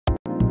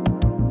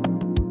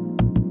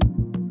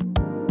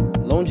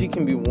Longyi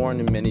can be worn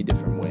in many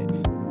different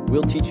ways.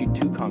 We'll teach you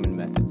two common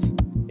methods.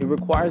 It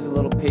requires a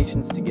little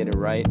patience to get it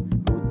right,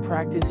 but with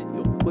practice,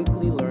 you'll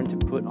quickly learn to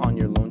put on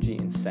your Longyi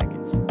in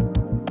seconds.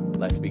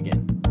 Let's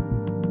begin.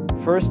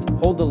 First,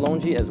 hold the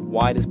Longyi as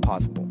wide as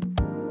possible.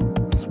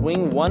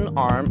 Swing one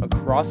arm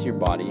across your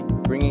body,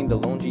 bringing the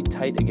Longyi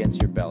tight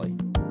against your belly.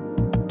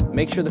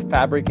 Make sure the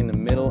fabric in the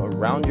middle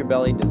around your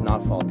belly does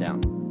not fall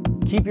down.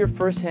 Keep your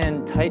first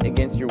hand tight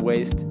against your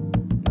waist,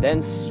 then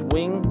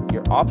swing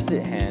your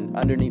opposite hand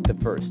underneath the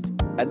first.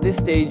 At this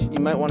stage, you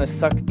might want to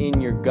suck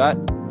in your gut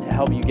to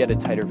help you get a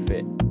tighter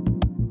fit.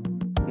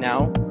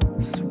 Now,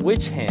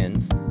 switch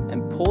hands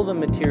and pull the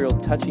material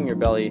touching your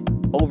belly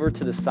over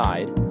to the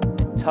side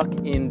and tuck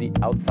in the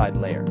outside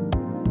layer.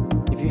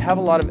 If you have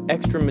a lot of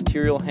extra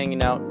material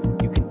hanging out,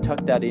 you can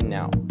tuck that in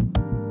now.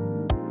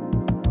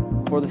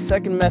 For the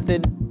second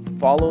method,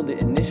 follow the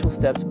initial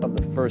steps of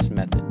the first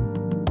method.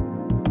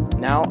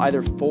 Now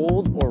either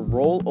fold or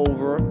roll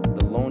over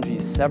the Longyi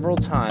several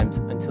times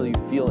until you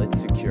feel it's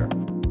secure.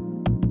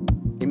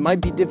 It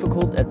might be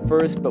difficult at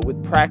first, but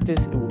with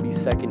practice it will be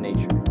second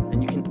nature,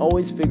 and you can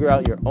always figure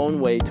out your own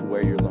way to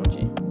wear your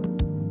Longyi.